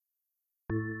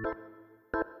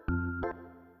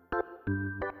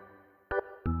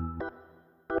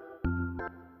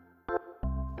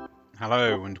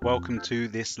Hello, and welcome to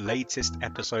this latest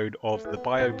episode of the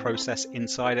Bioprocess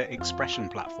Insider Expression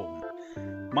platform.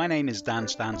 My name is Dan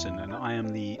Stanton, and I am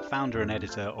the founder and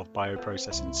editor of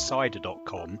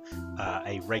bioprocessinsider.com,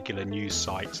 a regular news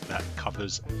site that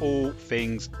covers all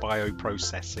things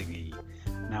bioprocessing-y.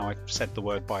 Now, I've said the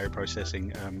word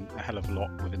bioprocessing a hell of a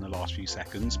lot within the last few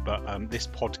seconds, but this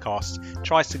podcast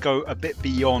tries to go a bit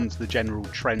beyond the general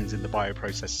trends in the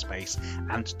bioprocess space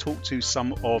and to talk to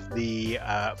some of the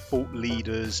thought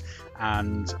leaders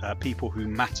and people who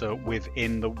matter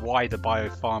within the wider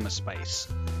biopharma space.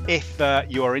 If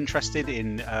you are interested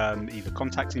in either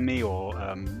contacting me or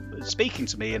speaking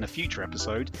to me in a future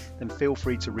episode, then feel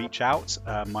free to reach out.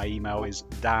 My email is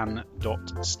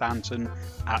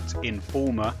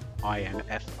dan.stanton@informa.com.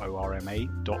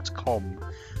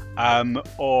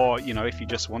 Or, if you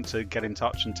just want to get in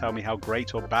touch and tell me how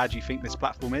great or bad you think this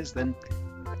platform is, then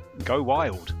go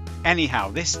wild. Anyhow,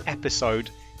 this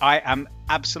episode, I am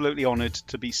absolutely honoured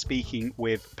to be speaking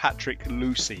with Patrick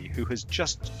Lucy, who has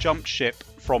just jumped ship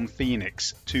from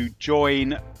Phoenix to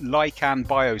join Lykan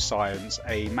Bioscience,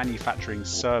 a manufacturing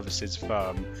services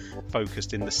firm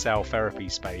focused in the cell therapy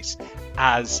space,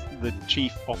 as the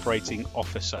Chief Operating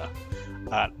Officer.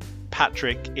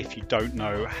 Patrick, if you don't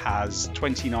know, has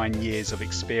 29 years of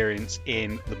experience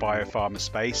in the biopharma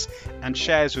space and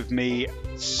shares with me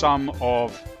some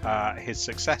of his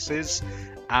successes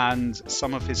and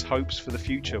some of his hopes for the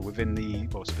future within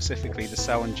specifically the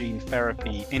cell and gene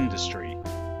therapy industry.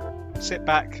 Sit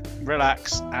back,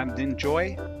 relax, and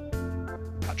enjoy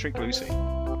Patrick Lucy.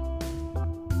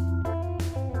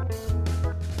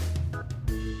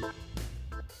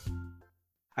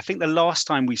 I think the last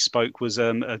time we spoke was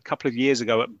a couple of years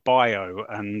ago at Bio,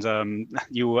 and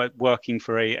you were working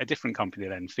for a different company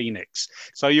then, Phoenix.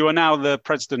 So you are now the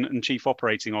President and Chief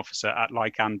Operating Officer at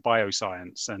Lykan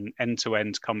Bioscience, an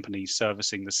end-to-end company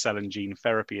servicing the cell and gene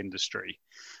therapy industry.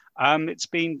 It's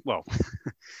been,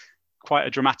 quite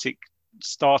a dramatic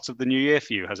start of the new year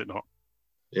for you, has it not?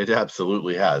 It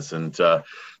absolutely has. And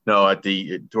toward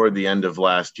the end of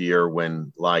last year,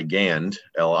 when Ligand,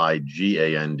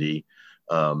 Ligand,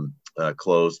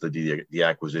 closed the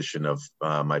acquisition of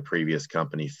my previous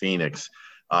company, Phoenix,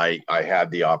 I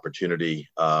had the opportunity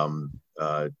to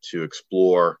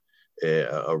explore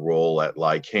a role at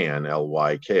Lykan,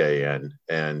 Lykan,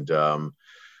 and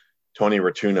Tony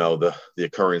Rotuno, the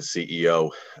current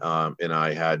CEO, and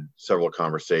I had several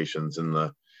conversations in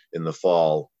the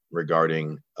fall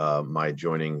regarding my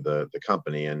joining the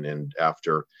company, and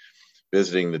after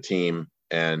visiting the team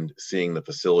and seeing the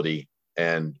facility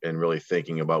and really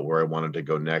thinking about where I wanted to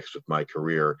go next with my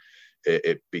career,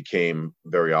 it became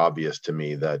very obvious to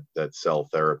me that cell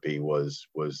therapy was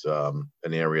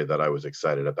an area that I was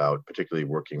excited about, particularly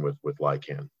working with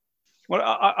Lykan. Well,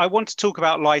 I want to talk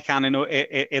about Lykan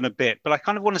in a bit, but I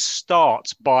kind of want to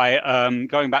start by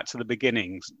going back to the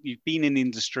beginnings. You've been in the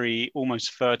industry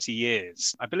almost 30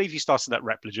 years. I believe you started at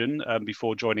Repligen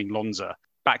before joining Lonza.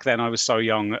 Back then, I was so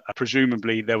young,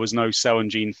 presumably there was no cell and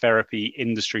gene therapy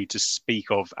industry to speak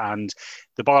of, and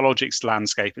the biologics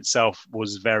landscape itself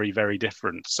was very, very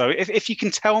different. So if you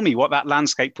can tell me what that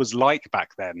landscape was like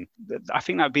back then, I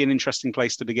think that would be an interesting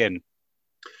place to begin.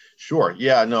 Sure.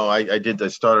 Yeah, no, I did. I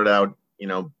started out,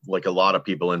 like a lot of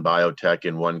people in biotech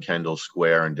in One Kendall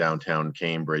Square in downtown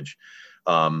Cambridge,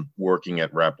 working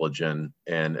at Repligen.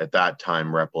 And at that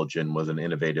time, Repligen was an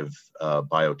innovative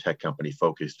biotech company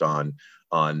focused on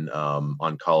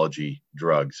oncology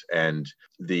drugs. And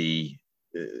the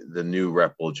new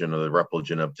Repligen, or the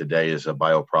Repligen of today, is a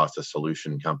bioprocess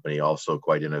solution company, also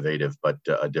quite innovative, but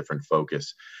a different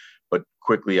focus. But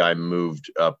quickly I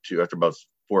moved up to, after about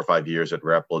 4 or 5 years at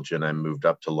Repligen, I moved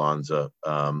up to Lonza,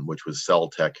 which was Cell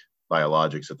Tech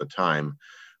Biologics at the time.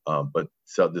 But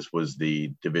so this was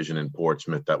the division in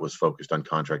Portsmouth that was focused on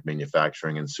contract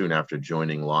manufacturing. And soon after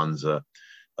joining Lonza,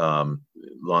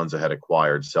 Lonza had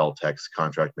acquired Cell Tech's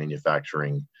contract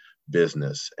manufacturing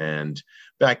business. And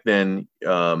back then,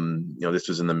 this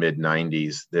was in the mid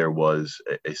 90s, there was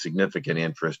a significant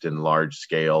interest in large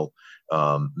scale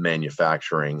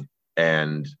manufacturing.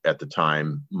 And at the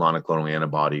time, monoclonal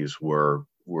antibodies were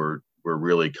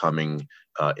really coming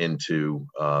into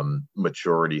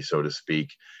maturity, so to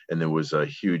speak, and there was a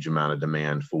huge amount of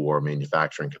demand for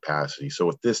manufacturing capacity. So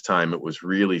at this time, it was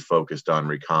really focused on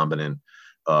recombinant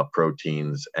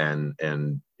proteins and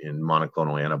in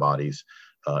monoclonal antibodies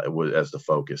it was as the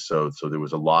focus. So there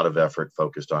was a lot of effort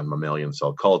focused on mammalian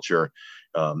cell culture,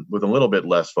 with a little bit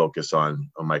less focus on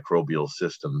microbial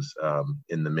systems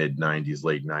in the mid 90s,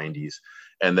 late 90s.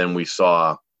 And then we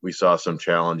saw some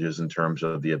challenges in terms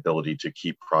of the ability to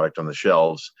keep product on the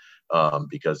shelves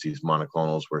because these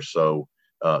monoclonals were so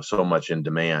so much in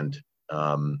demand,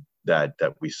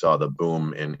 that we saw the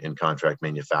boom in contract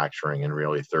manufacturing and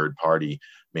really third-party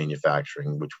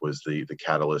manufacturing, which was the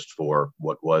catalyst for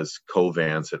what was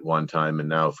Covance at one time, and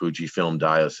now Fujifilm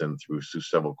Diosynth through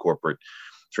several corporate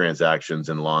transactions,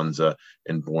 and Lonza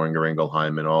and Boehringer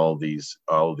Ingelheim, and all of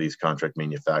these contract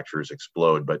manufacturers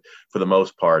explode. But for the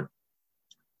most part,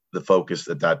 the focus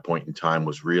at that point in time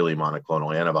was really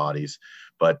monoclonal antibodies.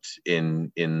 But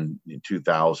in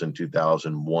 2000,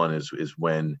 2001 is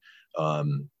when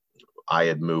I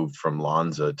had moved from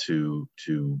Lonza to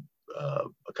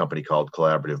a company called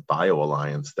Collaborative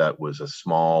BioAlliance that was a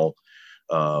small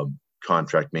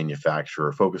contract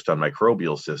manufacturer focused on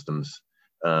microbial systems.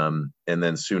 And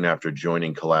then soon after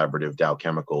joining Collaborative, Dow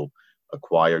Chemical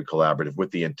acquired Collaborative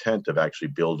with the intent of actually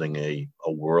building a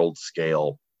world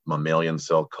scale mammalian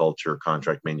cell culture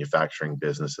contract manufacturing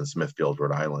business in Smithfield,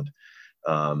 Rhode Island.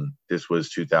 This was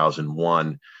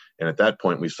 2001. And at that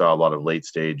point, we saw a lot of late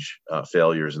stage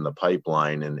failures in the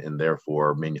pipeline, and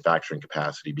therefore manufacturing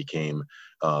capacity became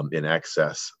in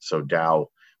excess. So Dow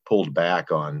pulled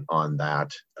back on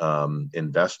that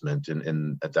investment.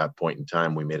 And at that point in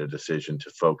time, we made a decision to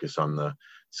focus on the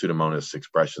Pseudomonas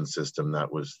expression system.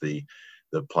 That was the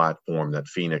platform that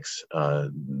Phoenix,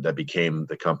 that became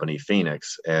the company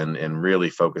Phoenix, and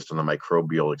really focused on the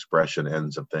microbial expression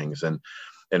ends of things.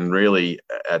 And really,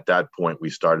 at that point, we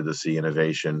started to see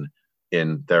innovation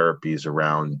in therapies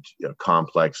around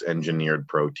complex engineered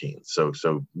proteins.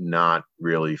 So not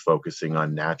really focusing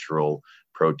on natural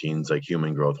proteins like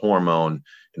human growth hormone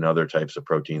and other types of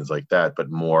proteins like that,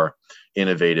 but more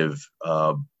innovative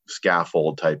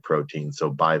scaffold type proteins.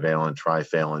 So bivalent,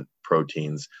 trivalent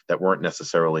proteins that weren't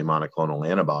necessarily monoclonal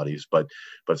antibodies, but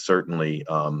certainly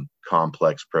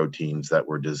complex proteins that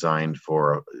were designed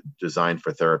for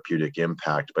therapeutic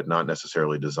impact, but not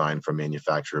necessarily designed for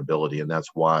manufacturability. And that's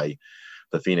why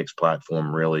the Phoenix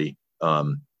platform really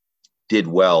did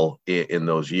well in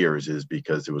those years, is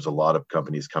because there was a lot of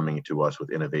companies coming to us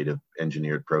with innovative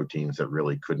engineered proteins that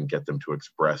really couldn't get them to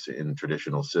express in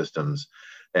traditional systems,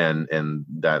 and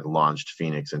that launched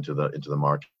Phoenix into the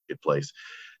marketplace.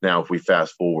 Now, if we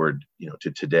fast forward,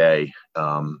 to today,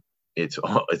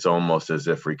 it's almost as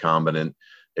if recombinant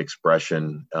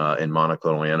expression and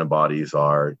monoclonal antibodies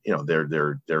are,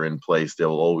 they're in place.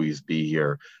 They'll always be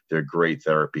here. They're great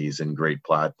therapies and great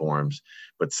platforms.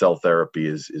 But cell therapy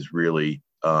is really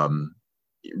leveraging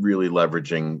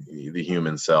the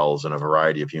human cells and a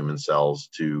variety of human cells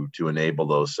to enable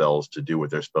those cells to do what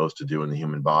they're supposed to do in the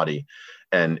human body.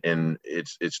 And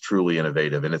it's truly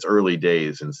innovative, and it's early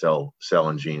days in cell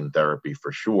and gene therapy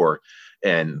for sure.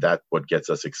 And that's what gets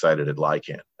us excited at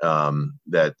Lykan,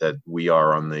 that we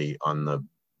are in the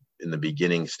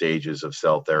beginning stages of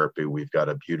cell therapy. We've got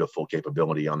a beautiful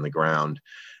capability on the ground,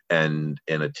 and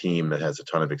a team that has a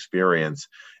ton of experience,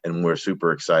 and we're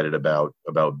super excited about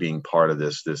being part of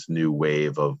this new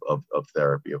wave of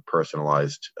therapy, of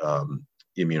personalized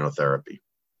immunotherapy.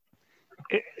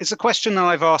 It's a question that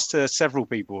I've asked to several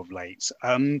people of late,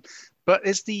 but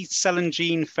is the cell and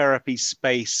gene therapy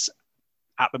space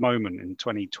at the moment in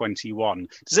 2021,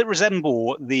 does it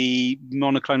resemble the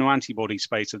monoclonal antibody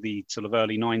space of the sort of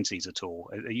early 90s at all?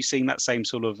 Are you seeing that same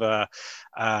sort of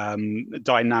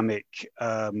dynamic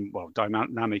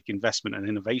investment and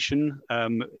innovation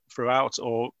throughout,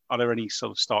 or are there any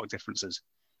sort of stark differences?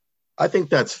 I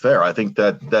think that's fair. I think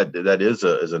that is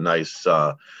a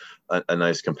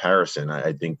nice comparison.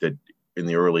 I think that in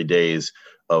the early days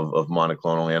of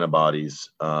monoclonal antibodies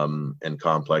and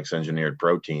complex engineered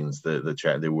proteins,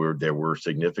 there were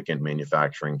significant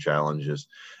manufacturing challenges,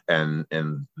 and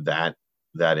that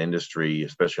industry,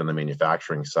 especially on the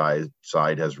manufacturing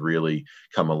side, has really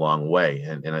come a long way.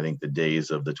 And I think the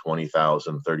days of the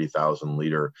 20,000, 30,000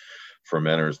 liter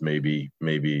fermenters may be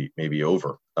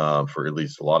over for at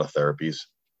least a lot of therapies.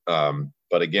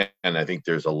 But again, I think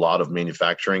there's a lot of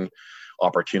manufacturing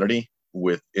opportunity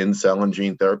within cell and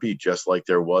gene therapy, just like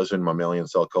there was in mammalian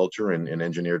cell culture and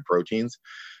engineered proteins.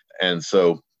 And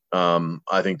so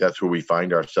I think that's where we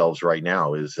find ourselves right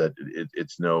now, is that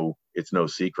it's no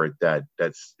secret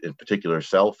that's in particular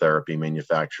cell therapy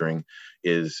manufacturing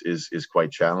is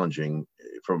quite challenging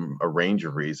from a range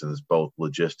of reasons, both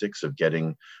logistics of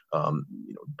getting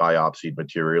biopsied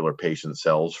material or patient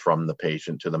cells from the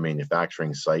patient to the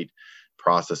manufacturing site,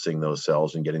 processing those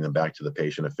cells and getting them back to the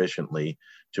patient efficiently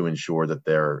to ensure that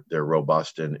they're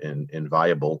robust and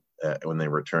viable when they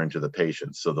return to the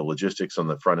patient. So the logistics on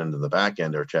the front end and the back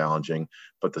end are challenging,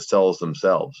 but the cells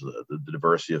themselves, the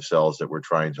diversity of cells that we're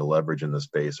trying to leverage in the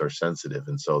space are sensitive,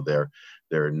 and so they're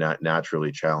not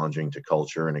naturally challenging to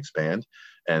culture and expand.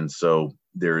 And so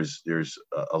there's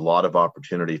a lot of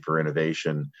opportunity for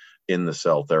innovation in the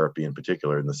cell therapy, in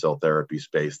particular in the cell therapy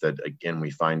space, that again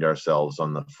we find ourselves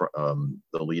on the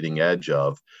leading edge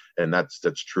of, and that's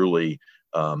truly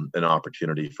an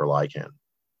opportunity for Lykan.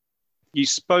 You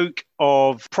spoke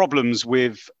of problems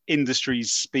with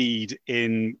industry's speed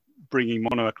in bringing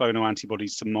monoclonal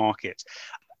antibodies to market.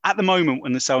 At the moment,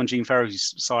 on the cell and gene therapy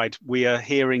side, we are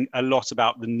hearing a lot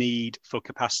about the need for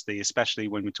capacity, especially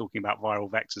when we're talking about viral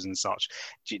vectors and such.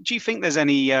 Do you think there's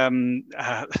any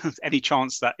any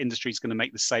chance that industry is going to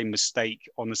make the same mistake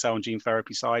on the cell and gene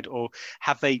therapy side, or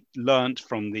have they learned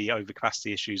from the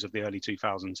overcapacity issues of the early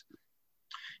 2000s?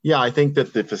 Yeah, I think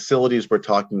that the facilities we're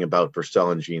talking about for cell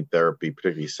and gene therapy,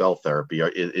 particularly cell therapy,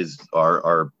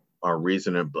 are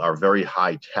very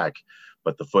high tech,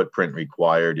 but the footprint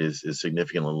required is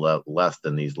significantly less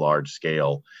than these large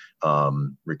scale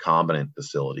recombinant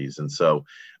facilities. And so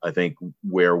I think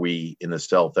where we, in the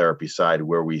cell therapy side,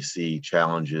 where we see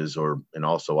challenges and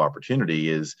also opportunity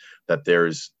is that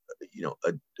there's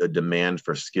a demand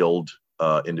for skilled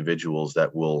individuals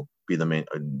that will be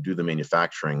do the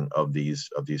manufacturing of these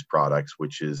products,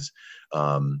 which is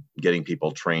getting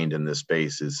people trained in this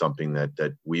space is something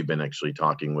that we've been actually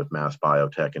talking with mAbs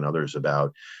Biotech and others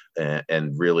about,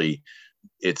 and really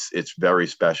it's very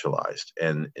specialized.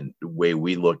 And the way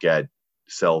we look at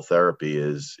cell therapy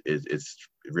is it's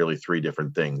really three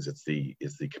different things. It's the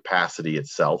capacity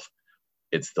itself,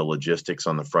 it's the logistics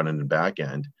on the front end and back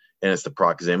end, and it's the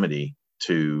proximity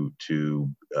to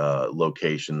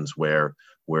locations where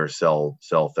cell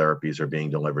therapies are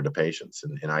being delivered to patients.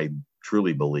 And I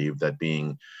truly believe that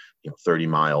being 30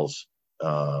 miles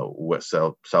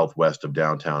southwest of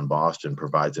downtown Boston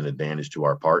provides an advantage to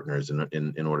our partners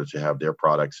in order to have their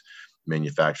products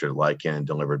manufactured like and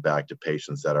delivered back to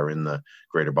patients that are in the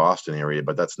greater Boston area.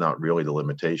 But that's not really the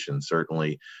limitation.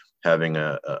 Certainly having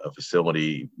a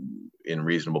facility in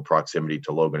reasonable proximity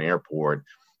to Logan Airport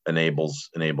enables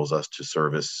us to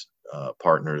service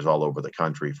partners all over the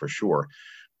country for sure.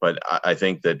 But I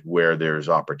think that where there's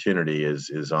opportunity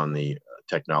is on the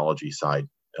technology side,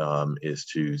 is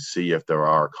to see if there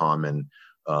are common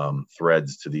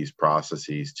threads to these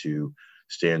processes to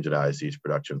standardize these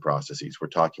production processes. We're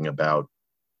talking about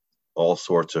all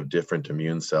sorts of different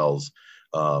immune cells,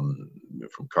 from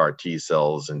CAR T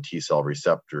cells and T cell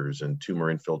receptors and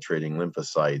tumor infiltrating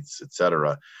lymphocytes, et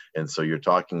cetera. And so you're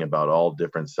talking about all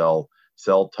different cell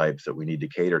types that we need to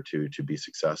cater to be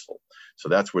successful. So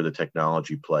that's where the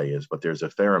technology play is. But there's a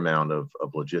fair amount of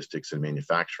logistics and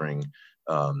manufacturing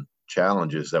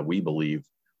challenges that we believe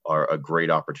are a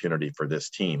great opportunity for this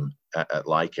team at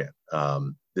Lykan.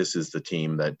 This is the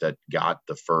team that got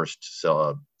the first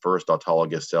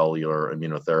autologous cellular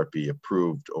immunotherapy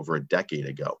approved over a decade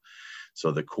ago.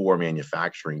 So the core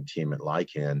manufacturing team at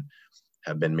Lykan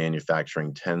have been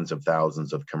manufacturing tens of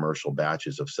thousands of commercial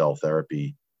batches of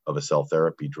a cell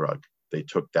therapy drug. They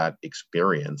took that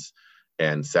experience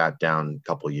and sat down a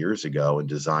couple of years ago and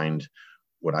designed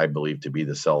what I believe to be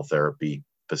the cell therapy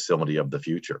facility of the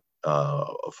future, a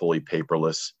fully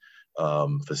paperless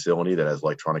facility that has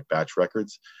electronic batch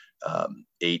records,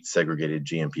 8 segregated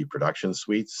GMP production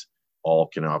suites, all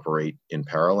can operate in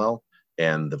parallel.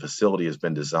 And the facility has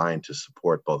been designed to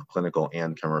support both clinical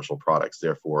and commercial products,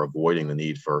 therefore avoiding the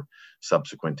need for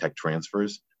subsequent tech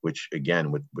transfers, which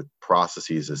again, with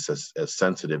processes as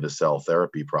sensitive as cell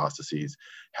therapy processes,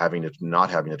 not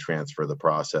having to transfer the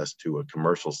process to a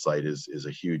commercial site is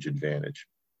a huge advantage.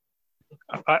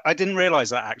 I didn't realize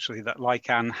that actually, that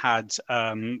Lykan had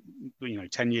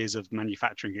 10 years of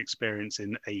manufacturing experience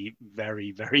in a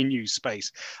very, very new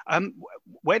space.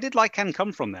 Where did Lykan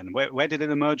come from then? Where did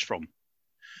it emerge from?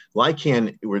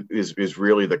 Lykan is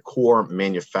really the core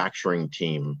manufacturing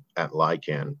team at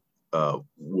Lykan.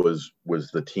 Was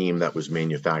the team that was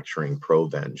manufacturing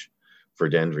Provenge for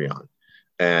Dendreon,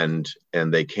 and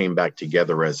they came back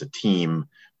together as a team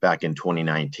back in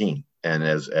 2019. And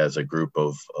as a group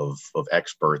of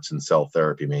experts in cell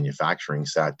therapy manufacturing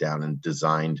sat down and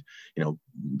designed,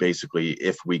 basically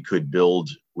if we could build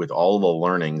with all the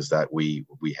learnings that we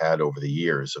had over the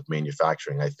years of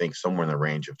manufacturing, I think somewhere in the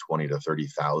range of 20 to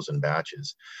 30,000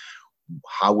 batches,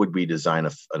 how would we design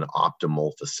an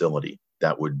optimal facility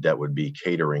that would be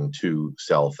catering to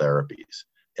cell therapies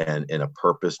and in a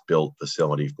purpose-built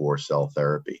facility for cell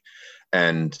therapy?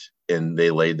 And they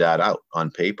laid that out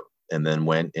on paper, and then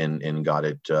went and got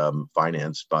it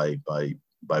financed by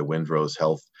Windrose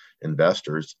Health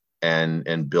investors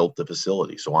and built the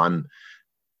facility. So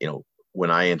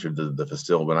when I entered the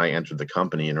facility, when I entered the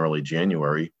company in early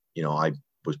January, I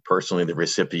was personally the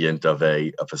recipient of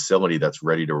a facility that's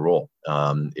ready to roll.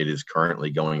 It is currently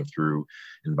going through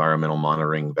environmental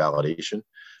monitoring validation,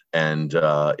 and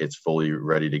it's fully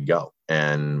ready to go.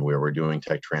 And we're doing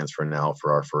tech transfer now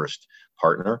for our first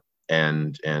partner,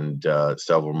 and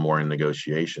several more in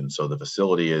negotiation. So the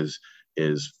facility is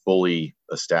fully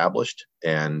established,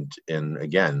 and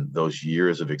again, those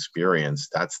years of experience,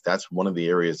 that's one of the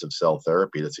areas of cell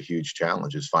therapy that's a huge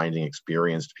challenge, is finding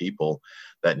experienced people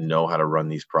that know how to run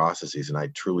these processes. And I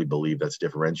truly believe that's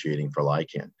differentiating for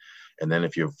Lykan. And then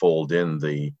if you fold in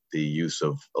the use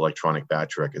of electronic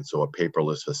batch records, so a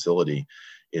paperless facility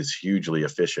is hugely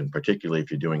efficient, particularly if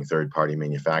you're doing third-party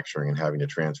manufacturing and having to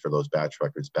transfer those batch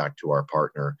records back to our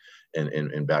partner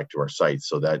and back to our site.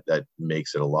 So that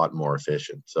makes it a lot more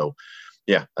efficient. So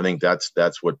yeah, I think that's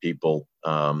what people,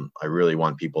 I really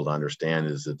want people to understand,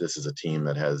 is that this is a team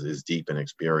that is deep in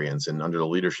experience, and under the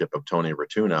leadership of Tony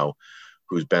Rotuno,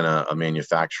 who's been a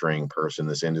manufacturing person in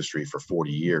this industry for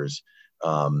 40 years.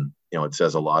 It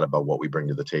says a lot about what we bring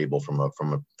to the table from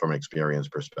an experience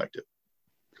perspective.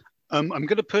 I'm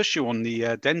going to push you on the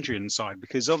Dendrian side,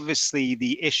 because obviously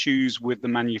the issues with the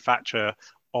manufacture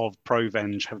of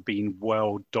Provenge have been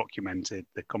well documented.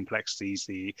 The complexities,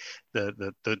 the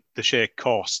sheer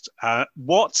cost.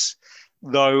 What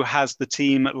though has the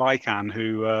team at Lykan,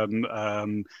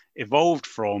 who evolved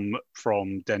from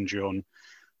Dendrion,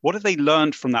 what have they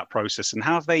learned from that process, and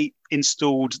how have they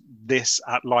installed this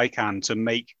at Lykan to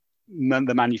make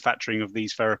the manufacturing of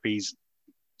these therapies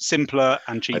simpler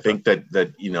and cheaper? I think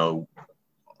that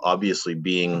obviously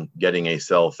getting a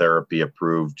cell therapy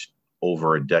approved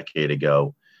over a decade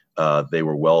ago, they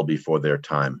were well before their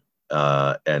time,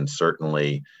 and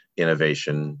certainly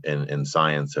innovation and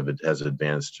science has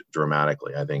advanced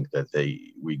dramatically. I think that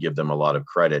we give them a lot of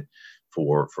credit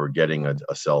for getting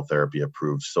a cell therapy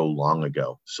approved so long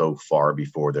ago, so far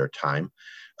before their time.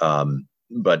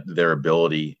 But their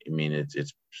ability, I mean, it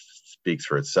speaks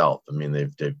for itself. I mean,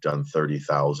 they've done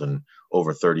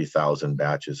over 30,000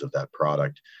 batches of that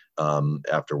product.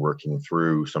 After working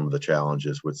through some of the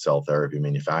challenges with cell therapy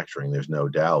manufacturing, there's no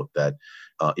doubt that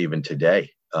even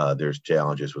today, there's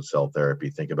challenges with cell therapy.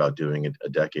 Think about doing it a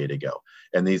decade ago.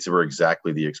 And these were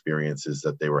exactly the experiences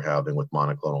that they were having with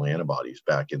monoclonal antibodies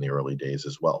back in the early days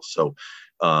as well. So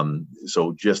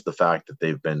just the fact that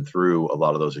they've been through a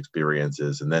lot of those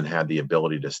experiences and then had the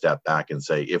ability to step back and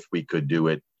say, if we could do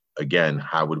it again,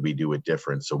 how would we do it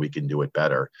different so we can do it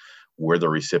better? We're the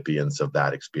recipients of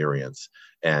that experience.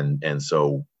 And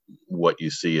so what you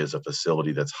see is a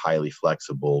facility that's highly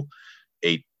flexible,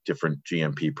 8 different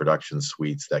GMP production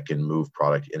suites that can move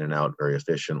product in and out very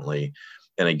efficiently.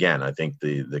 And again, I think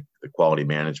the quality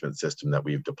management system that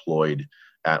we've deployed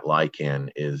at Lykan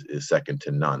is second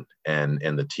to none. And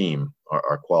the team,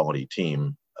 our quality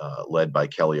team, led by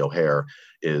Kelly O'Hare,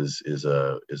 is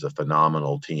a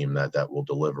phenomenal team that will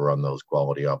deliver on those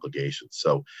quality obligations.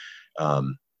 So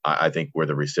I think we're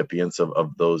the recipients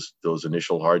of those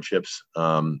initial hardships,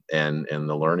 and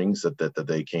the learnings that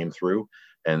they came through.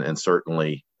 And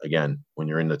certainly, again, when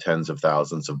you're in the tens of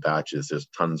thousands of batches, there's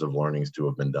tons of learnings to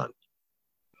have been done.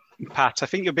 Pat, I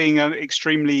think you're being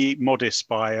extremely modest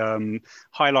by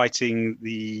highlighting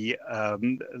the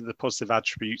positive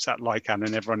attributes at Lykan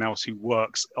and everyone else who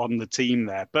works on the team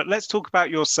there. But let's talk about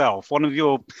yourself. One of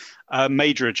your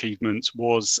major achievements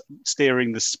was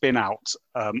steering the spin out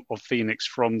of Phoenix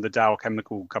from the Dow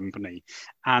Chemical Company,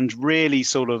 and really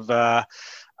sort of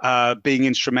being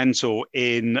instrumental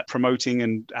in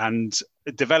promoting and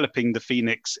developing the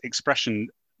Phoenix expression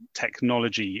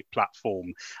technology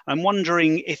platform. I'm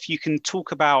wondering if you can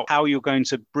talk about how you're going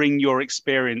to bring your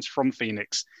experience from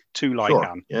Phoenix to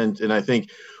Lykan. Sure. And I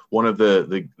think one of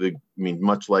I mean,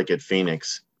 much like at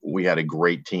Phoenix, we had a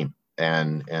great team,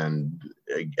 and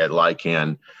at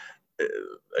Lykan,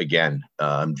 again,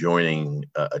 I'm joining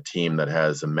a team that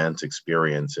has immense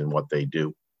experience in what they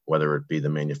do, whether it be the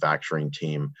manufacturing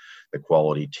team, the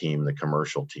quality team, the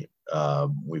commercial team.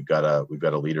 We've got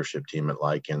a leadership team at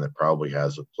Lykan that probably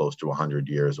has close to 100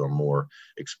 years or more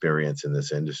experience in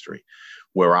this industry.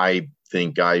 Where I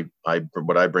think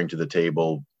what I bring to the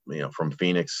table, from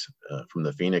Phoenix, from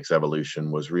the Phoenix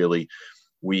evolution, was really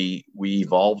we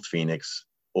evolved Phoenix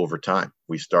over time.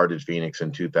 We started Phoenix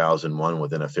in 2001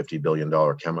 within a $50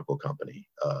 billion chemical company,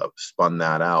 spun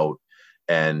that out,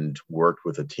 and worked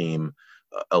with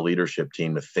a leadership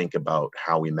team to think about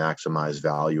how we maximize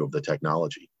value of the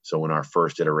technology. So in our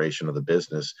first iteration of the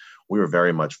business, we were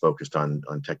very much focused on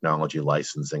technology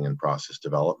licensing and process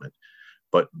development.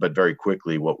 But very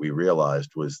quickly, what we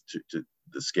realized was the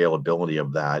scalability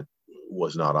of that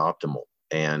was not optimal.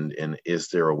 And is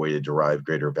there a way to derive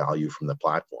greater value from the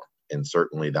platform? And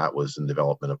certainly that was in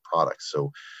development of products.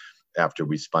 So after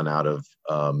we spun out of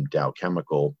Dow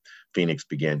Chemical, Phoenix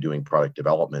began doing product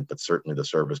development, but certainly the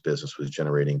service business was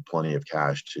generating plenty of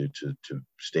cash to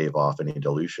stave off any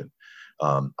dilution.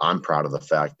 I'm proud of the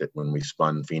fact that when we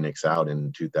spun Phoenix out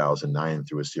in 2009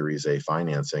 through a Series A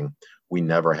financing, we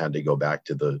never had to go back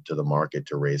to the market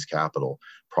to raise capital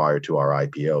prior to our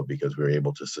IPO, because we were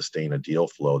able to sustain a deal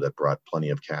flow that brought plenty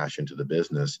of cash into the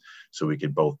business, so we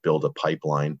could both build a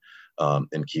pipeline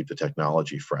and keep the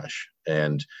technology fresh.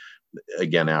 And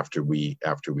again, after we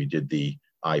did the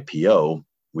IPO,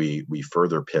 we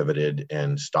further pivoted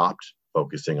and stopped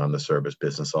focusing on the service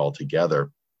business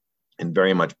altogether, and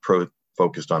very much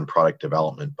focused on product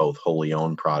development, both wholly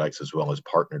owned products as well as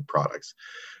partnered products.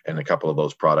 And a couple of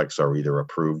those products are either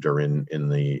approved or in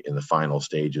the final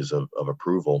stages of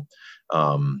approval,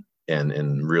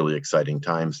 and really exciting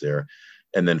times there.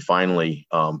 And then finally,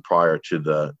 prior to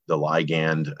the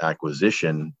Lykan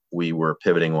acquisition, we were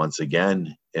pivoting once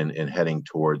again and heading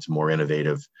towards more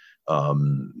innovative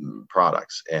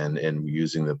products and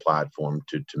using the platform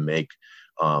to make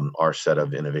our set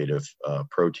of innovative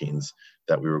proteins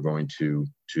that we were going to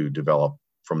develop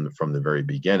from the very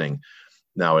beginning.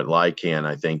 Now at Lykan,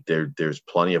 I think there's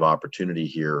plenty of opportunity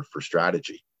here for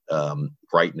strategy.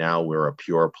 Right now, we're a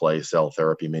pure play cell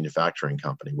therapy manufacturing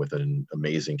company with an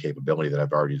amazing capability that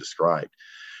I've already described.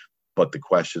 But the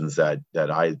questions that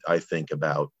I think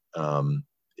about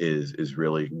is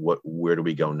really where do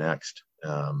we go next?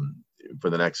 For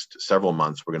the next several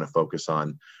months, we're going to focus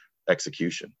on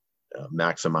execution,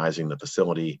 maximizing the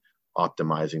facility,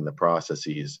 optimizing the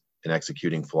processes, and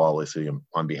executing flawlessly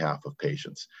on behalf of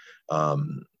patients.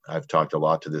 I've talked a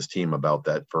lot to this team about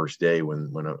that first day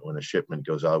when a shipment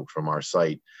goes out from our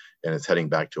site and it's heading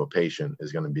back to a patient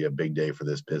is going to be a big day for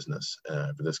this business,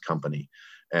 for this company.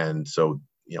 And so,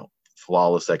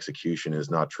 flawless execution is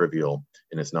not trivial,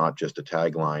 and it's not just a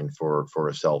tagline for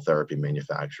a cell therapy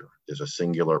manufacturer. There's a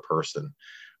singular person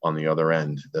on the other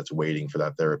end that's waiting for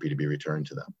that therapy to be returned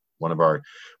to them. One of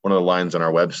the lines on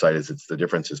our website is the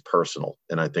difference is personal.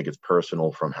 And I think it's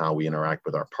personal from how we interact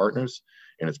with our partners.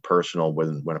 And it's personal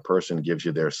when a person gives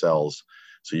you their cells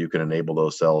so you can enable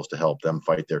those cells to help them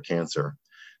fight their cancer.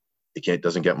 It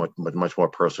doesn't get much more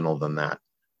personal than that.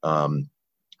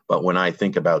 But when I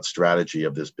think about strategy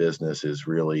of this business is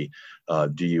really,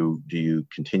 do you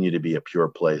continue to be a pure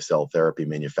play cell therapy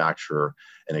manufacturer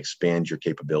and expand your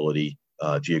capability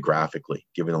geographically,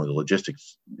 given the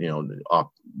logistics,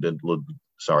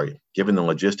 given the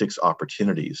logistics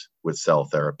opportunities with cell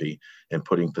therapy and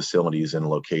putting facilities in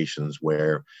locations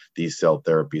where these cell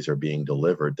therapies are being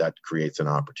delivered, that creates an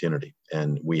opportunity.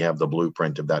 And we have the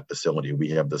blueprint of that facility. We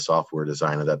have the software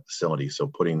design of that facility. So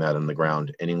putting that in the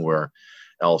ground anywhere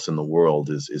else in the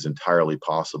world is entirely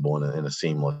possible in a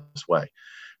seamless way.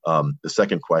 The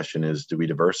second question is, do we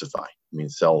diversify? I mean,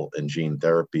 cell and gene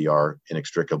therapy are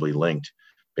inextricably linked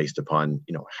based upon,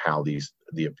 how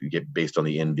based on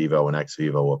the in vivo and ex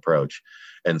vivo approach.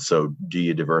 And so do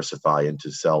you diversify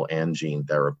into cell and gene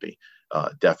therapy?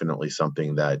 Definitely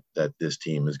something that this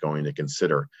team is going to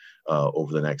consider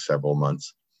over the next several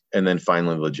months. And then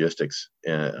finally, logistics.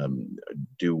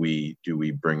 Do we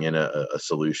bring in a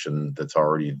solution that's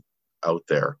already out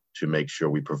there to make sure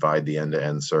we provide the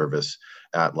end-to-end service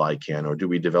at Lykan, or do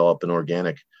we develop an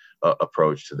organic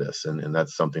approach to this? And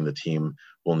that's something the team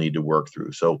will need to work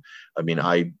through. So, I mean,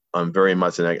 I'm very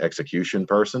much an execution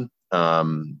person.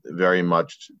 Very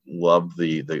much love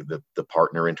the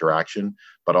partner interaction,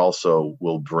 but also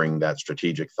will bring that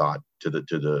strategic thought to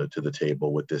the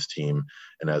table with this team.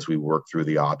 And as we work through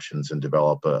the options and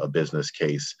develop a business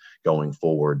case going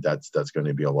forward, that's going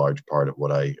to be a large part of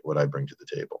what I bring to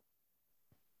the table.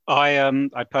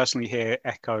 I personally hear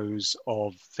echoes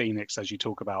of Phoenix as you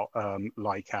talk about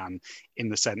Lykan, in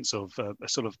the sense of a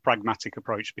sort of pragmatic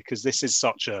approach, because this is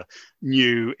such a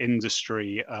new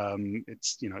industry.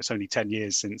 It's only 10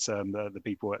 years since the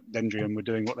people at Dendrium were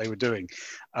doing what they were doing,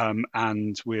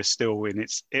 and we're still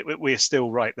we're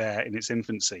still right there in its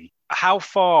infancy. How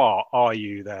far are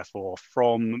you, therefore,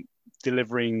 from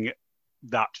delivering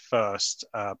that first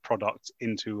product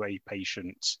into a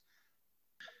patient?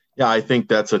 Yeah, I think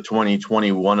that's a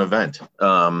 2021 event.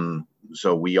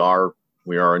 So we are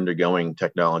undergoing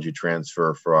technology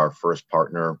transfer for our first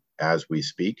partner as we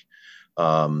speak.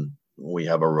 We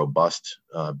have a robust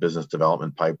business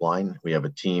development pipeline. We have a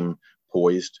team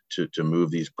poised to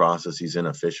move these processes in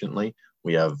efficiently.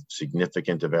 We have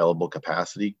significant available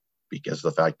capacity because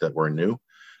of the fact that we're new.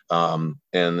 And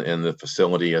the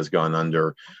facility has gone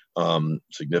under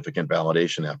significant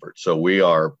validation efforts. So we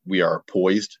are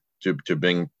poised to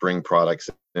bring products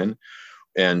in.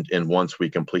 And once we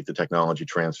complete the technology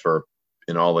transfer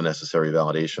and all the necessary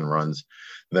validation runs,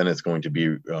 then it's going to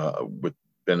be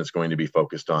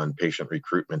focused on patient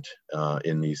recruitment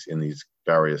in these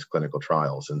various clinical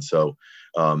trials. And so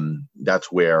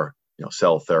that's where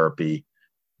cell therapy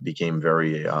became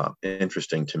very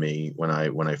interesting to me when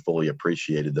I fully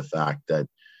appreciated the fact that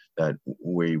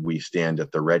we stand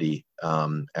at the ready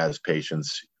as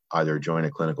patients either join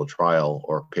a clinical trial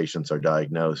or patients are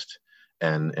diagnosed,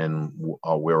 and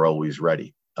we're always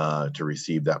ready to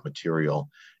receive that material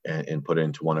and put it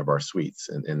into one of our suites.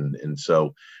 And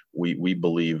so we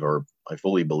believe, or I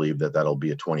fully believe, that that'll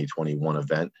be a 2021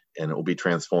 event, and it will be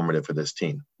transformative for this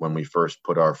team. When we first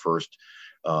put our first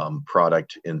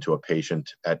product into a patient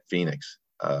at Phoenix,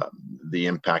 the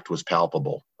impact was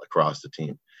palpable across the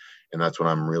team. And that's what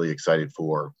I'm really excited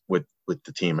for with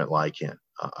the team at Lykan.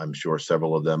 I'm sure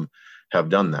several of them have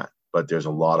done that, but there's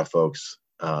a lot of folks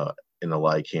in the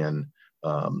Lykan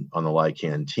on the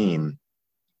Lykan team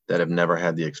that have never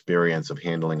had the experience of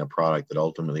handling a product that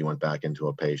ultimately went back into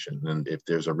a patient. And if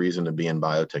there's a reason to be in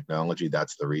biotechnology,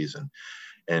 that's the reason.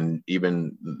 And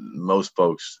even most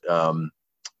folks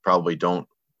probably don't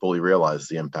fully realize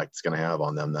the impact it's going to have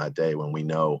on them that day when we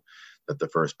know that the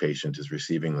first patient is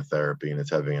receiving the therapy and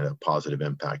it's having a positive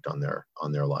impact on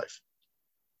their life.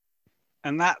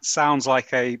 And that sounds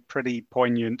like a pretty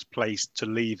poignant place to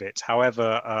leave it.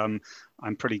 However,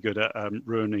 I'm pretty good at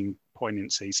ruining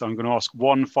poignancy. So I'm going to ask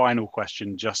one final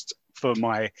question just for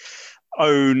my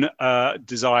own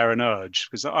desire and urge,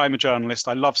 because I'm a journalist.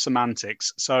 I love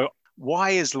semantics. So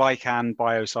why is Lykan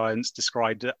Bioscience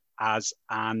described as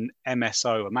an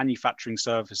MSO, a manufacturing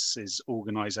services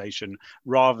organization,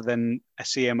 rather than a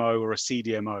CMO or a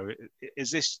CDMO? Is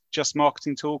this just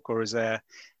marketing talk, or is there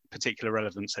particular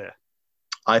relevance here?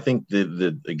 I think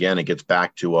again, it gets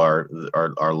back to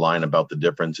our line about the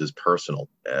difference is personal.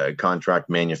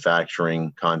 Contract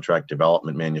manufacturing, contract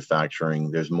development manufacturing,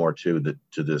 there's more to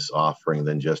this offering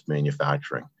than just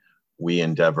manufacturing. We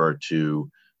endeavor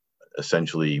to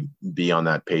essentially be on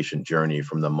that patient journey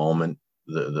from the moment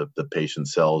the patient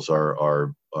cells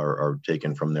are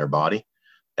taken from their body,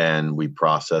 and we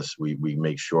process, we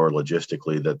make sure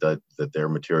logistically that their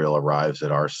material arrives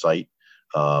at our site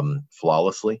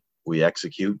flawlessly. We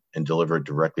execute and deliver it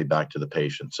directly back to the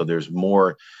patient. So there's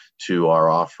more to our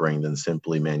offering than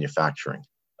simply manufacturing.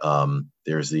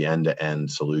 There's the end-to-end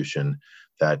solution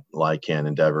that Lykan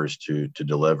endeavors to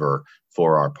deliver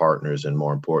for our partners and,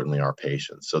 more importantly, our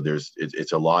patients. So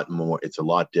it's a lot more. It's a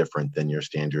lot different than your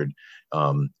standard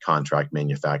contract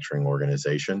manufacturing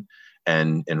organization.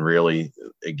 And really,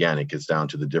 again, it gets down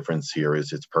to the difference here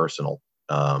is it's personal.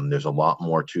 There's a lot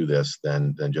more to this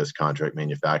than just contract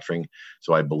manufacturing.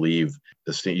 So I believe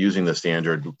using the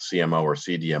standard CMO or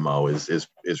CDMO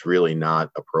is really not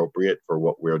appropriate for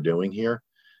what we're doing here.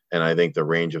 And I think the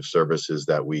range of services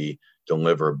that we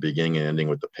deliver, beginning and ending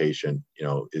with the patient,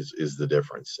 is the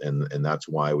difference. And that's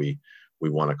why we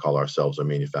want to call ourselves a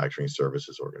manufacturing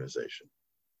services organization.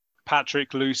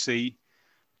 Patrick Lucy,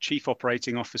 Chief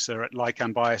Operating Officer at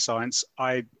Lykan Bioscience.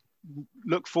 I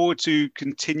look forward to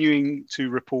continuing to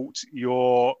report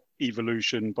your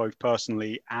evolution, both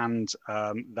personally and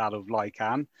that of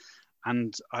Lykan.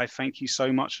 And I thank you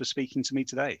so much for speaking to me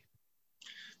today.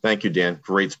 Thank you, Dan.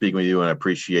 Great speaking with you, and I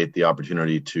appreciate the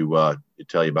opportunity to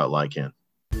tell you about Lykan.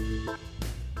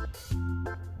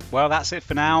 Well, that's it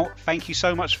for now. Thank you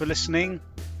so much for listening.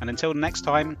 And until next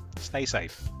time, stay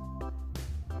safe.